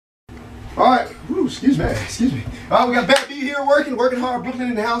All right, woo, excuse me. All right, we got Bad B here working hard, Brooklyn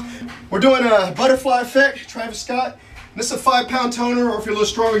in the house. We're doing a butterfly effect, Travis Scott. This is a 5-pound toner, or if you're a little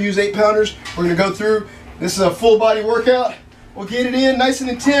stronger, use 8-pounders. We're gonna go through. This is a full body workout. We'll get it in nice and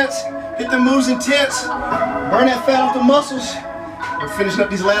intense. Hit the moves intense. Burn that fat off the muscles. We're finishing up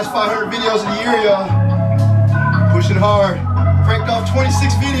these last 500 videos of the year, y'all. Pushing hard. Cranked off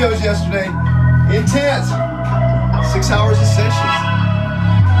 26 videos yesterday. Intense. 6 hours of sessions.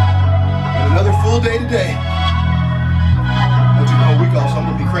 And another full day today. I took a whole week off, so I'm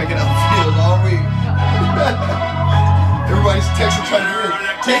gonna be cranking out videos all week. Everybody's texting trying to get in.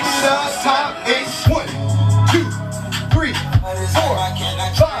 Take it out, top 8. 1, 2, 3, 4,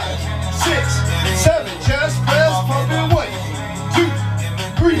 5, 6, 7. Chest press, pump it. 1, 2,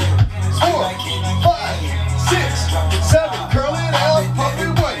 3, 4, 5, 6, 7. Curl it out, pump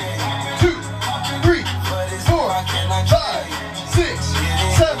it. 1, 2, 3, 4, 5, 6,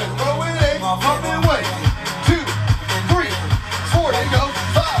 7. Roll it 8, pump it. 1, 2, 3, 4. There you go.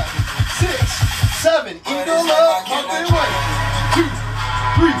 5, 6, 7. Eagle up, pump it. 1, 2,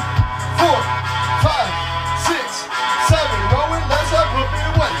 3, 4, 5, 6, 7. Roll it, let's up, pump it.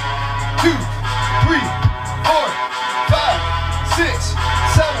 1, 2, 3, 4, 5, 6,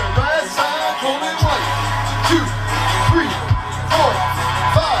 7. Right side, pull it. 1, 2, 3, 4,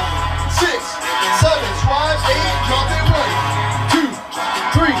 5, 6, 7. Squat 8, drop it. 1, 2,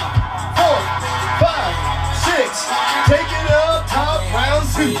 3, 4, 5, 6. Take it up, top round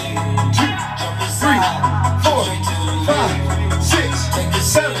 2, 2, 3, 4, 5, 6,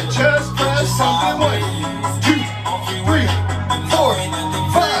 7. Chest press, something. 1, 2, 3, 4,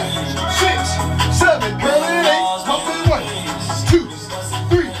 5, 6, 7. Curl it 8, pump it. 1, 2,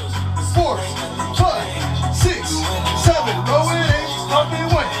 3, 4, 5, 6, 7. Roll it 8, pump it.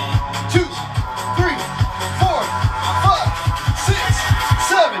 1, 2, 3, 4, 5, 6,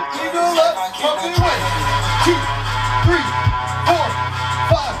 7. Eagle up, pump it. 1, 2, 3, 4,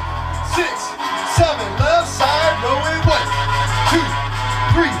 5, 6, 7. Left side, roll it. 1, 2,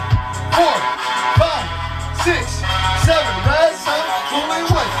 3, 4, 5, 6, 7. Right side, pull it.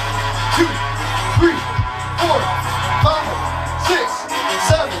 1, 2, 3, 4, 5, 6,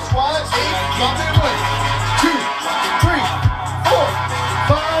 7. Squat 8, drop it. 1, 2, 3, 4,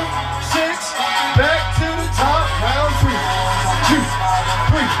 5, 6. Back to the top, round 3, 2,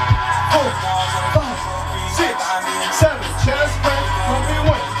 3, 4, 5, 6, 7. Chest press, pump it.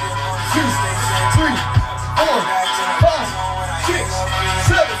 1, 2, 3, 4, 5, 6,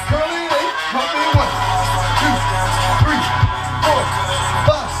 7. Curl it 8, pump it. 1, 2, 3, 4,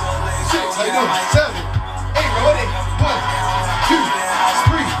 5, 6. How you doing? 7, 8. Roll it 8. 1, 2,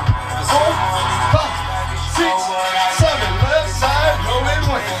 3, 4, 5, 6, 7. Left side, roll it.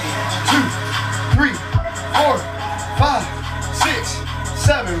 1, 2, 3, 4, 5, 6,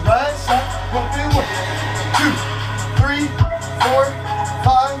 7. Right side, pump it. 1, 2, 3, 4,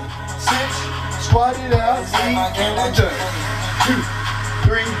 5, 6. Squat it out, 8, and we're done. 2,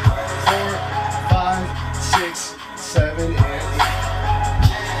 3, 4, 5, 6, 7, and 8.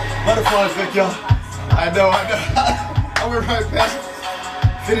 Butterfly effect, y'all. I know. I went right past it.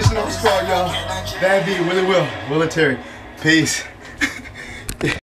 Finishing off strong, y'all. Bad B, Willitary. Peace.